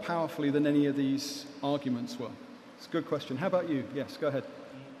far more powerfully than any of these arguments will. It's a good question. How about you? Yes, go ahead.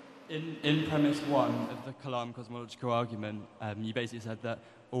 In premise 1 of the Kalam cosmological argument, you basically said that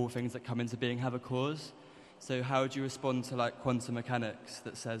all things that come into being have a cause. So how would you respond to quantum mechanics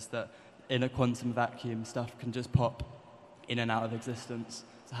that says that in a quantum vacuum stuff can just pop in and out of existence?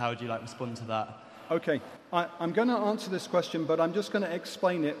 So how would you respond to that? Okay, I'm going to answer this question, but I'm just going to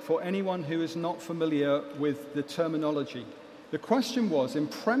explain it for anyone who is not familiar with the terminology. The question was, in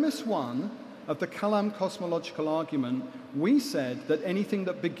premise 1 of the Kalam cosmological argument, we said that anything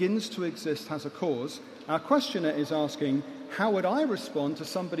that begins to exist has a cause. Our questioner is asking, how would I respond to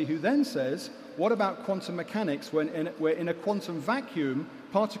somebody who then says, what about quantum mechanics, where in a quantum vacuum,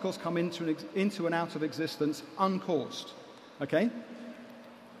 particles come into and out of existence uncaused? Okay?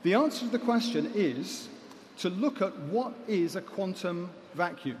 The answer to the question is to look at what is a quantum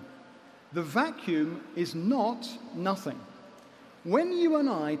vacuum. The vacuum is not nothing. When you and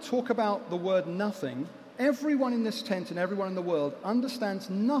I talk about the word nothing, everyone in this tent and everyone in the world understands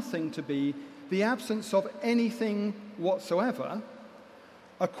nothing to be the absence of anything whatsoever.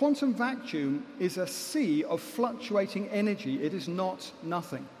 A quantum vacuum is a sea of fluctuating energy. It is not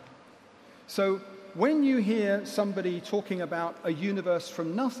nothing. So when you hear somebody talking about a universe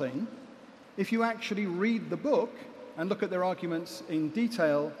from nothing, if you actually read the book and look at their arguments in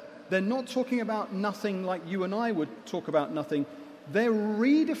detail, they're not talking about nothing like you and I would talk about nothing. They're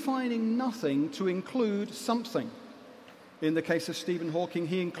redefining nothing to include something. In the case of Stephen Hawking,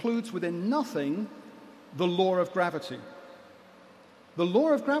 he includes within nothing the law of gravity. The law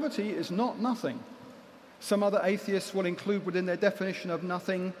of gravity is not nothing. Some other atheists will include within their definition of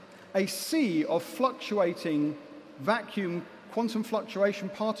nothing a sea of fluctuating vacuum, quantum fluctuation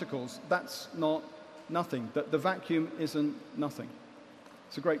particles. That's not nothing. The vacuum isn't nothing.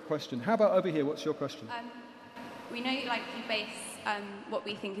 It's a great question. How about over here? What's your question? We know you base what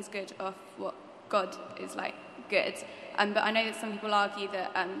we think is good off what God is good. But I know that some people argue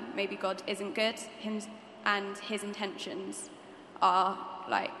that maybe God isn't good, and his intentions are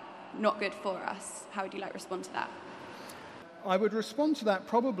not good for us. How would you respond to that? I would respond to that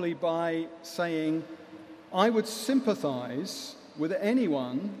probably by saying I would sympathize with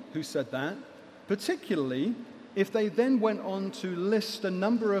anyone who said that, particularly if they then went on to list a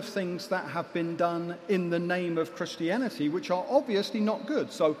number of things that have been done in the name of Christianity, which are obviously not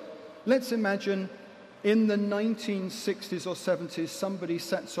good. So let's imagine in the 1960s or 70s, somebody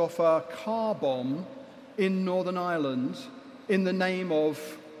sets off a car bomb in Northern Ireland in the name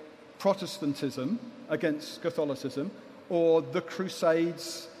of Protestantism against Catholicism, or the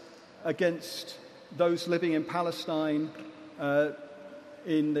Crusades against those living in Palestine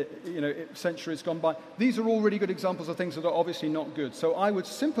in centuries gone by. These are all really good examples of things that are obviously not good. So I would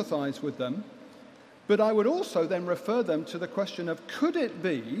sympathize with them, but I would also then refer them to the question of, could it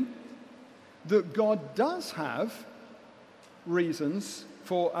be that God does have reasons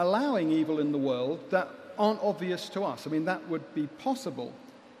for allowing evil in the world that aren't obvious to us? I mean, that would be possible.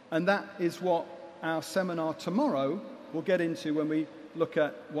 And that is what our seminar tomorrow will get into when we look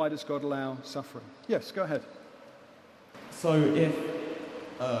at why does God allow suffering. Yes, go ahead. So if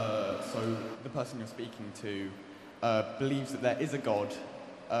the person you're speaking to believes that there is a God,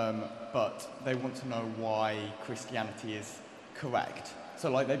 but they want to know why Christianity is correct.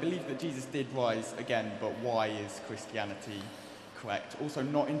 So like they believe that Jesus did rise again, but why is Christianity correct? Also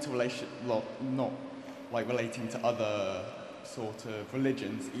not relating to other sort of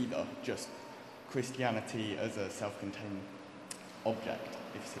religions either, just Christianity as a self-contained object,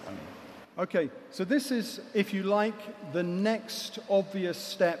 if you see what I mean. Okay, so this is, if you like, the next obvious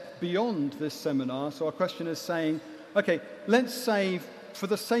step beyond this seminar. So our question is saying, okay, let's say, for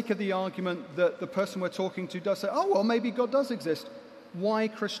the sake of the argument, that the person we're talking to does say, oh, well, maybe God does exist. Why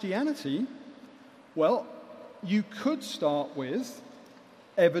Christianity? Well, you could start with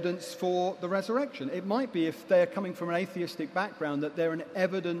evidence for the resurrection. It might be, if they're coming from an atheistic background, that they're an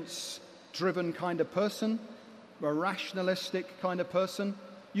evidence-driven kind of person, a rationalistic kind of person.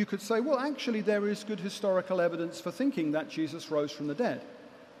 You could say, well, actually, there is good historical evidence for thinking that Jesus rose from the dead.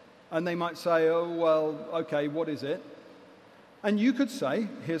 And they might say, oh, well, okay, what is it? And you could say,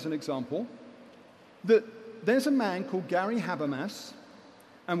 here's an example, that there's a man called Gary Habermas,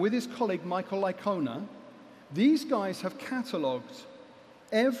 and with his colleague Michael Licona, these guys have catalogued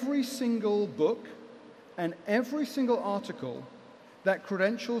every single book and every single article that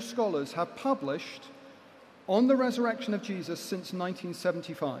credential scholars have published on the resurrection of Jesus since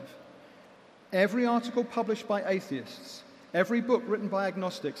 1975. Every article published by atheists, every book written by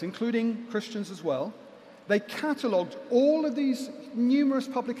agnostics, including Christians as well, they catalogued all of these numerous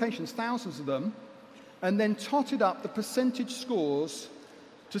publications, thousands of them, and then totted up the percentage scores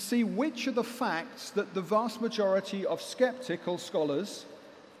to see which are the facts that the vast majority of skeptical scholars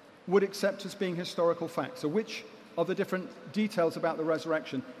would accept as being historical facts. So which of the different details about the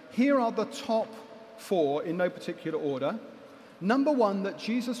resurrection. Here are the top 4 in no particular order. Number 1, that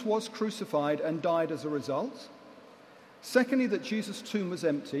Jesus was crucified and died as a result. Secondly, that Jesus' tomb was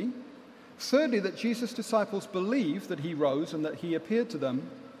empty. Thirdly, that Jesus' disciples believed that he rose and that he appeared to them.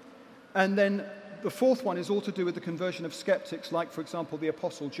 And then the 4th one is all to do with the conversion of skeptics, like, for example, the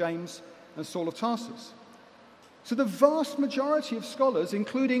Apostle James and Saul of Tarsus. So the vast majority of scholars,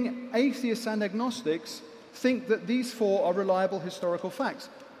 including atheists and agnostics, think that these 4 are reliable historical facts.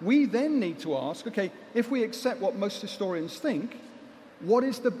 We then need to ask, okay, if we accept what most historians think, what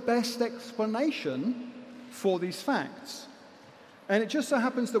is the best explanation for these facts? And it just so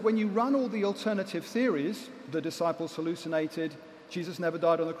happens that when you run all the alternative theories, the disciples hallucinated, Jesus never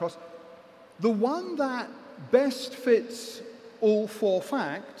died on the cross, the one that best fits all 4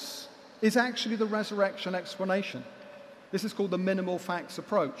 facts is actually the resurrection explanation. This is called the minimal facts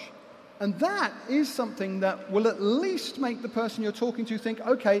approach. And that is something that will at least make the person you're talking to think,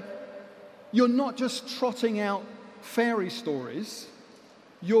 okay, you're not just trotting out fairy stories,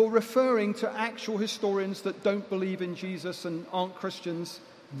 you're referring to actual historians that don't believe in Jesus and aren't Christians.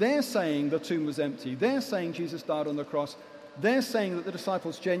 They're saying the tomb was empty. They're saying Jesus died on the cross. They're saying that the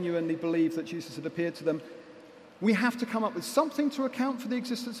disciples genuinely believed that Jesus had appeared to them. We have to come up with something to account for the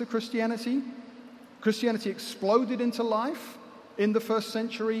existence of Christianity. Christianity exploded into life in the 1st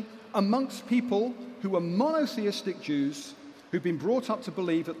century amongst people who were monotheistic Jews who've been brought up to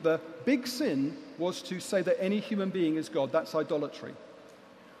believe that the big sin was to say that any human being is God. That's idolatry.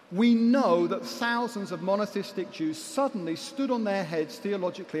 We know that thousands of monotheistic Jews suddenly stood on their heads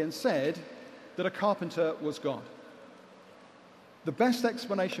theologically and said that a carpenter was God. The best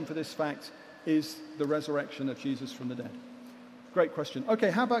explanation for this fact is the resurrection of Jesus from the dead. Great question. Okay,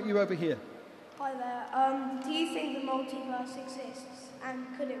 how about you over here? Hi there. Do you think the multiverse exists, and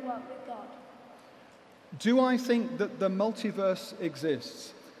could it work with God? Do I think that the multiverse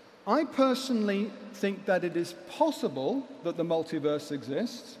exists? I personally think that it is possible that the multiverse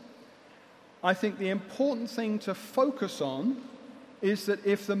exists. I think the important thing to focus on is that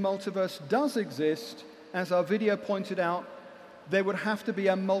if the multiverse does exist, as our video pointed out, there would have to be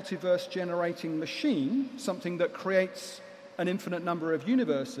a multiverse generating machine, something that creates an infinite number of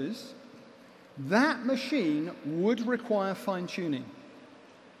universes. That machine would require fine-tuning.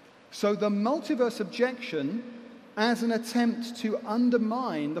 So the multiverse objection, as an attempt to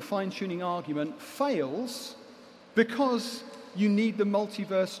undermine the fine-tuning argument, fails because you need the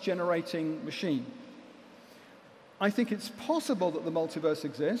multiverse generating machine. I think it's possible that the multiverse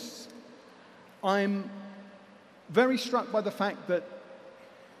exists. I'm very struck by the fact that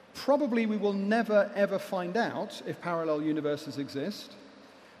probably we will never, ever find out if parallel universes exist.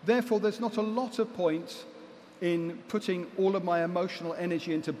 Therefore, there's not a lot of point in putting all of my emotional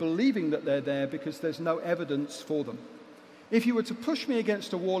energy into believing that they're there because there's no evidence for them. If you were to push me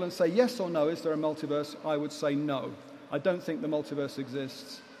against a wall and say yes or no, is there a multiverse, I would say no. I don't think the multiverse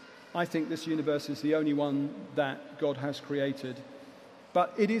exists. I think this universe is the only one that God has created.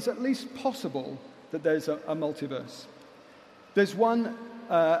 But it is at least possible that there's a multiverse. There's one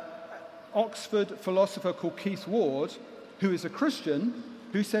Oxford philosopher called Keith Ward, who is a Christian,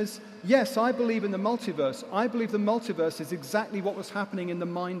 who says, yes, I believe in the multiverse. I believe the multiverse is exactly what was happening in the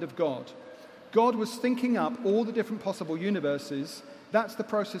mind of God. God was thinking up all the different possible universes. That's the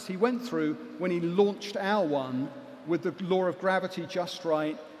process he went through when he launched our one with the law of gravity just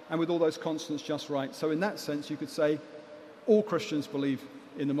right and with all those constants just right. So in that sense, you could say all Christians believe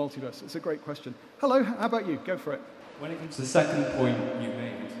in the multiverse. It's a great question. Hello, how about you? Go for it. When it comes to the second point you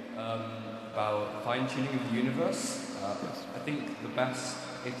made about fine-tuning of the universe, I think the best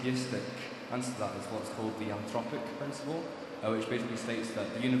atheistic answer to that is what's called the anthropic principle, which basically states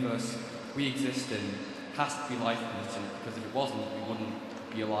that the universe we exist in has to be life-permitting, because if it wasn't, we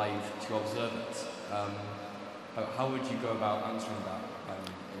wouldn't be alive to observe it. How would you go about answering that?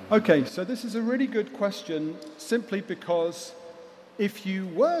 Okay, so this is a really good question, simply because if you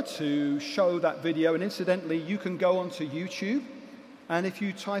were to show that video, and incidentally, you can go onto YouTube, and if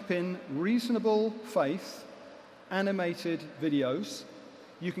you type in reasonable faith animated videos,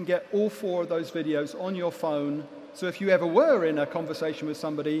 you can get all 4 of those videos on your phone. So if you ever were in a conversation with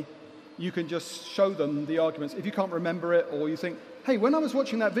somebody, you can just show them the arguments. If you can't remember it, or you think, hey, when I was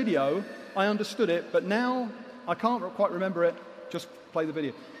watching that video, I understood it, but now I can't quite remember it, just play the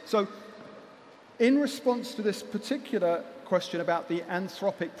video. So in response to this particular question about the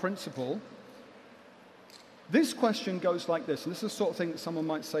anthropic principle, this question goes like this, and this is the sort of thing that someone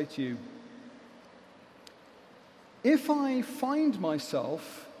might say to you. If I find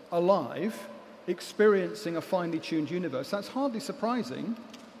myself alive, experiencing a finely tuned universe, that's hardly surprising,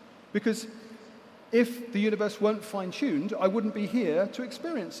 because if the universe weren't fine-tuned, I wouldn't be here to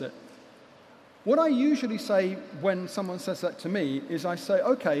experience it. What I usually say when someone says that to me is I say,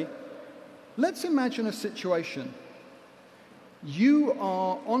 okay, let's imagine a situation. You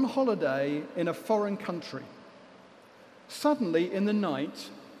are on holiday in a foreign country. Suddenly, in the night,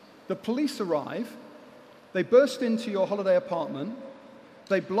 the police arrive, they burst into your holiday apartment,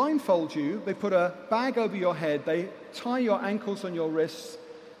 they blindfold you, they put a bag over your head, they tie your ankles on your wrists,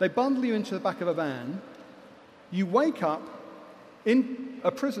 they bundle you into the back of a van, you wake up in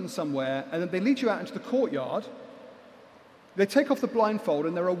a prison somewhere, and then they lead you out into the courtyard, they take off the blindfold,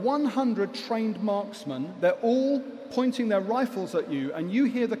 and there are 100 trained marksmen, they're all pointing their rifles at you, and you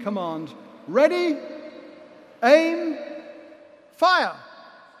hear the command, ready, aim, fire!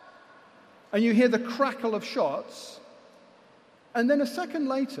 And you hear the crackle of shots, and then a second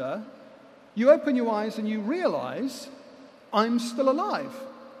later, you open your eyes and you realize, I'm still alive.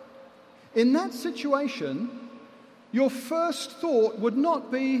 In that situation, your first thought would not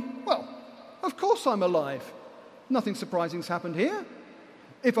be, well, of course I'm alive. Nothing surprising's happened here.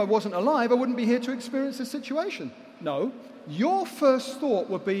 If I wasn't alive, I wouldn't be here to experience this situation. No, your first thought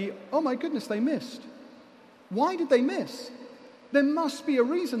would be, oh my goodness, they missed. Why did they miss? There must be a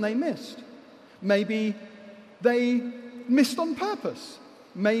reason they missed. Maybe they missed on purpose.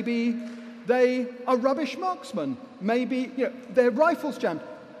 Maybe they are rubbish marksmen. Maybe their rifle's jammed.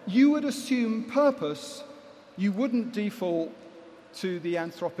 You would assume purpose. You wouldn't default to the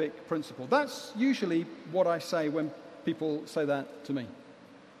anthropic principle. That's usually what I say when people say that to me.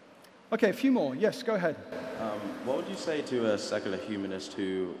 Okay, a few more. Yes, go ahead. What would you say to a secular humanist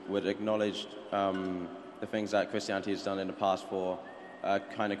who would acknowledge the things that Christianity has done in the past for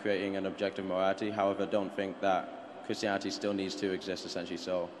kind of creating an objective morality, however, don't think that Christianity still needs to exist, essentially,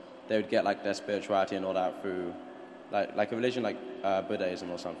 so they would get like their spirituality and all that through like a religion like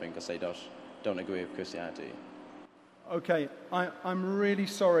Buddhism or something, because they don't agree with Christianity? Okay, I'm really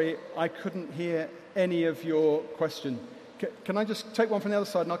sorry I couldn't hear any of your question. Can I just take one from the other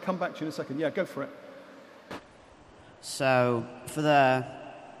side and I'll come back to you in a second? Yeah, go for it. So, for the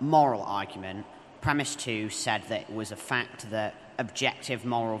moral argument, premise 2 said that it was a fact that objective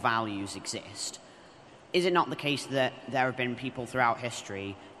moral values exist. Is it not the case that there have been people throughout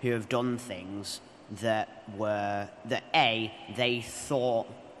history who have done things that A, they thought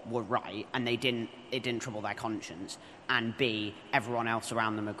were right and it didn't trouble their conscience, and B, everyone else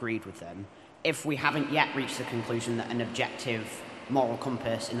around them agreed with them? If we haven't yet reached the conclusion that an objective moral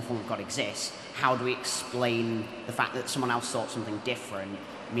compass in the form of God exists, how do we explain the fact that someone else thought something different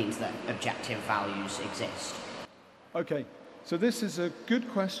means that objective values exist? Okay, so this is a good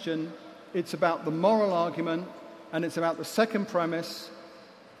question. It's about the moral argument, and it's about the second premise,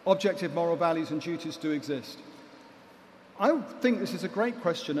 objective moral values and duties do exist. I think this is a great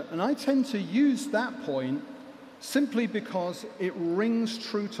question, and I tend to use that point simply because it rings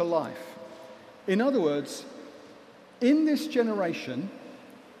true to life. In other words, in this generation,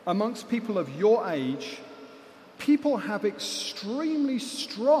 amongst people of your age, people have extremely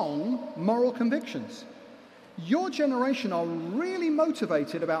strong moral convictions. Your generation are really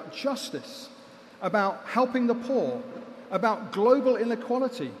motivated about justice, about helping the poor, about global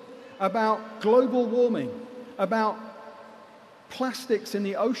inequality, about global warming, about plastics in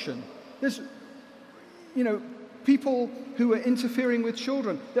the ocean. There's, people who are interfering with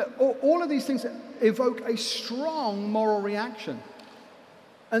children. All of these things evoke a strong moral reaction.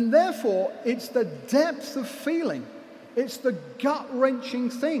 And therefore, it's the depth of feeling, it's the gut-wrenching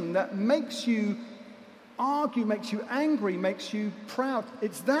thing that makes you argue, makes you angry, makes you proud.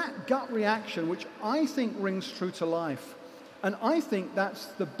 It's that gut reaction which I think rings true to life. And I think that's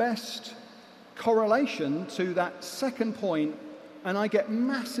the best correlation to that second point, and I get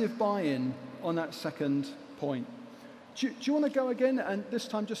massive buy-in on that second point. Do you want to go again, and this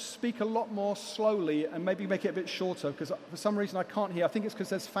time just speak a lot more slowly and maybe make it a bit shorter, because for some reason I can't hear. I think it's because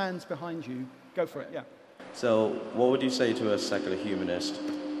there's fans behind you. Go for it, yeah. So what would you say to a secular humanist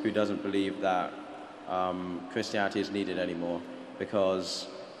who doesn't believe that Christianity is needed anymore because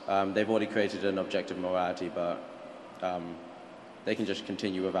they've already created an objective morality, but they can just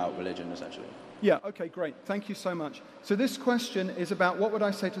continue without religion, essentially? Yeah, okay, great. Thank you so much. So this question is about what would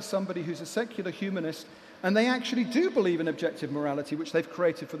I say to somebody who's a secular humanist and they actually do believe in objective morality, which they've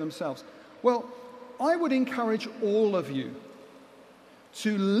created for themselves. Well, I would encourage all of you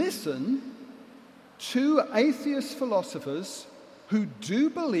to listen to atheist philosophers who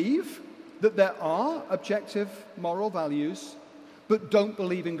do believe that there are objective moral values, but don't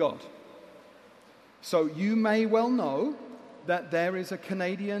believe in God. So you may well know that there is a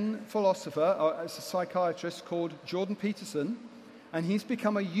Canadian philosopher, or a psychiatrist called Jordan Peterson, and he's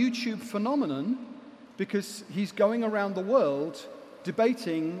become a YouTube phenomenon because he's going around the world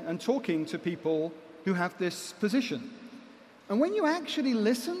debating and talking to people who have this position. And when you actually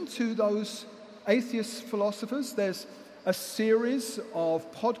listen to those atheist philosophers, there's a series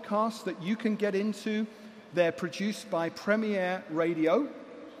of podcasts that you can get into. They're produced by Premier Radio.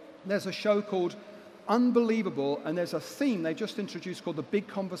 There's a show called Unbelievable, and there's a theme they just introduced called The Big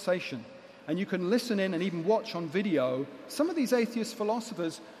Conversation. And you can listen in and even watch on video some of these atheist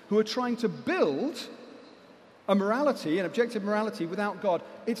philosophers who are trying to build a morality, an objective morality without God.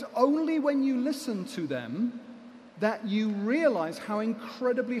 It's only when you listen to them that you realize how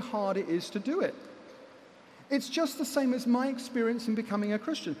incredibly hard it is to do it. It's just the same as my experience in becoming a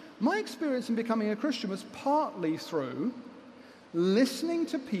Christian. My experience in becoming a Christian was partly through listening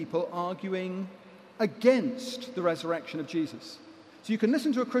to people arguing against the resurrection of Jesus. So you can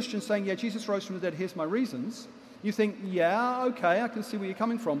listen to a Christian saying, yeah, Jesus rose from the dead, here's my reasons. You think, yeah, okay, I can see where you're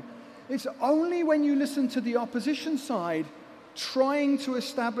coming from. It's only when you listen to the opposition side trying to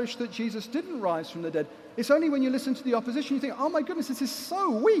establish that Jesus didn't rise from the dead, it's only when you listen to the opposition you think, oh my goodness, this is so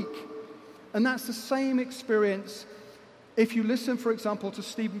weak. And that's the same experience if you listen, for example, to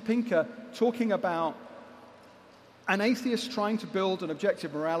Steven Pinker talking about an atheist trying to build an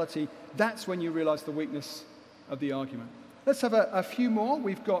objective morality. That's when you realize the weakness of the argument. Let's have a few more.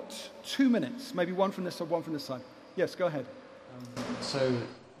 We've got 2 minutes, maybe one from this side, one from this side. Yes, go ahead. So,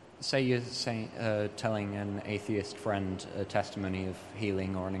 say you're telling an atheist friend a testimony of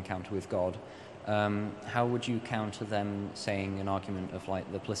healing or an encounter with God. How would you counter them saying an argument of like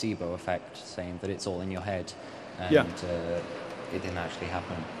the placebo effect, saying that it's all in your head and it didn't actually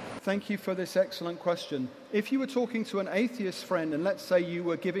happen? Thank you for this excellent question. If you were talking to an atheist friend and let's say you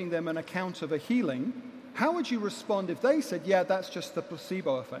were giving them an account of a healing, how would you respond if they said, yeah, that's just the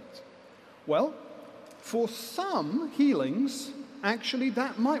placebo effect? Well, for some healings, actually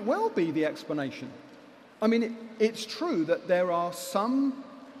that might well be the explanation. I mean, it's true that there are some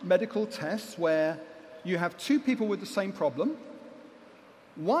medical tests where you have two people with the same problem.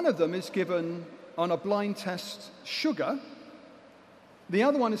 One of them is given on a blind test sugar. The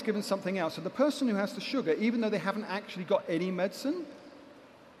other one is given something else. So the person who has the sugar, even though they haven't actually got any medicine,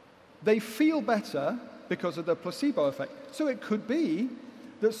 they feel better because of the placebo effect. So it could be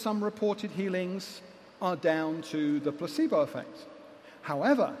that some reported healings are down to the placebo effect.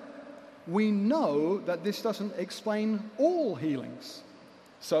 However, we know that this doesn't explain all healings.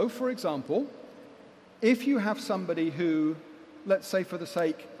 So, for example, if you have somebody who, let's say for the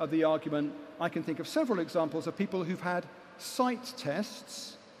sake of the argument, I can think of several examples of people who've had sight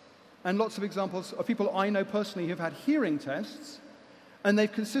tests, and lots of examples of people I know personally who've had hearing tests, and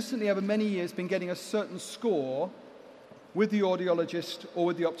they've consistently over many years been getting a certain score with the audiologist or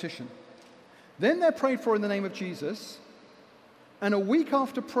with the optician. Then they're prayed for in the name of Jesus, and a week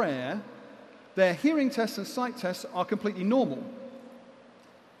after prayer, their hearing tests and sight tests are completely normal.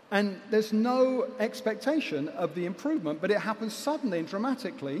 And there's no expectation of the improvement, but it happens suddenly and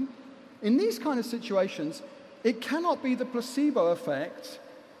dramatically. In these kind of situations, it cannot be the placebo effect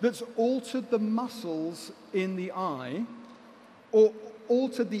that's altered the muscles in the eye or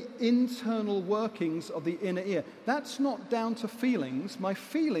altered the internal workings of the inner ear. That's not down to feelings. My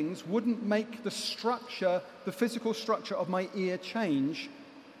feelings wouldn't make the structure, the physical structure of my ear change.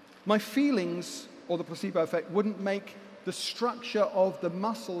 My feelings, or the placebo effect, wouldn't make the structure of the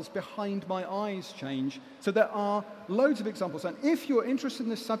muscles behind my eyes change. So there are loads of examples. And if you're interested in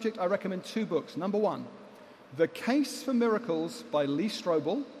this subject, I recommend two books. Number one, The Case for Miracles by Lee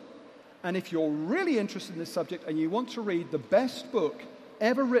Strobel. And if you're really interested in this subject and you want to read the best book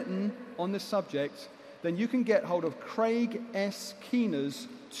ever written on this subject, then you can get hold of Craig S. Keener's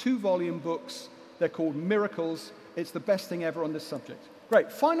 2-volume books. They're called Miracles. It's the best thing ever on this subject.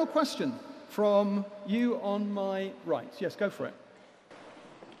 Great. Final question from you on my right. Yes, go for it.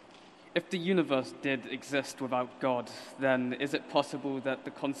 If the universe did exist without God, then is it possible that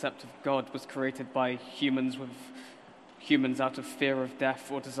the concept of God was created by humans out of fear of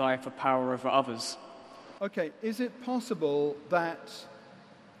death or desire for power over others? Okay, is it possible that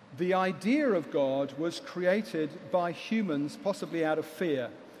the idea of God was created by humans possibly out of fear?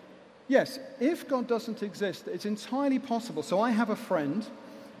 Yes, if God doesn't exist, it's entirely possible. So I have a friend,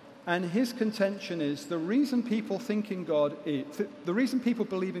 and his contention is the reason people believe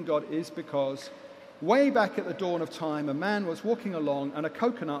in God is because way back at the dawn of time, a man was walking along and a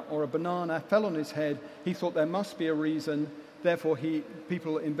coconut or a banana fell on his head. He thought there must be a reason, therefore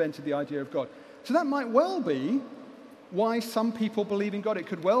people invented the idea of God. So that might well be why some people believe in God. It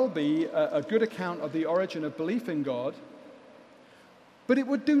could well be a good account of the origin of belief in God, but it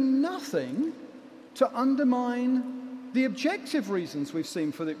would do nothing to undermine the objective reasons we've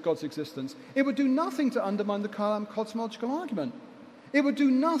seen for God's existence. It would do nothing to undermine the cosmological argument. It would do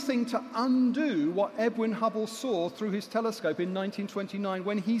nothing to undo what Edwin Hubble saw through his telescope in 1929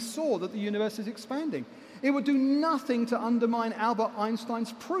 when he saw that the universe is expanding. It would do nothing to undermine Albert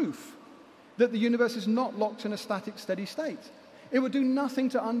Einstein's proof that the universe is not locked in a static, steady state. It would do nothing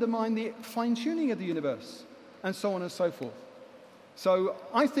to undermine the fine-tuning of the universe, and so on and so forth. So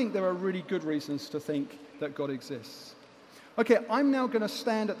I think there are really good reasons to think that God exists. Okay, I'm now going to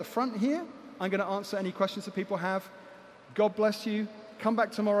stand at the front here. I'm going to answer any questions that people have. God bless you. Come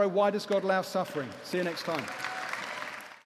back tomorrow. Why does God allow suffering? See you next time.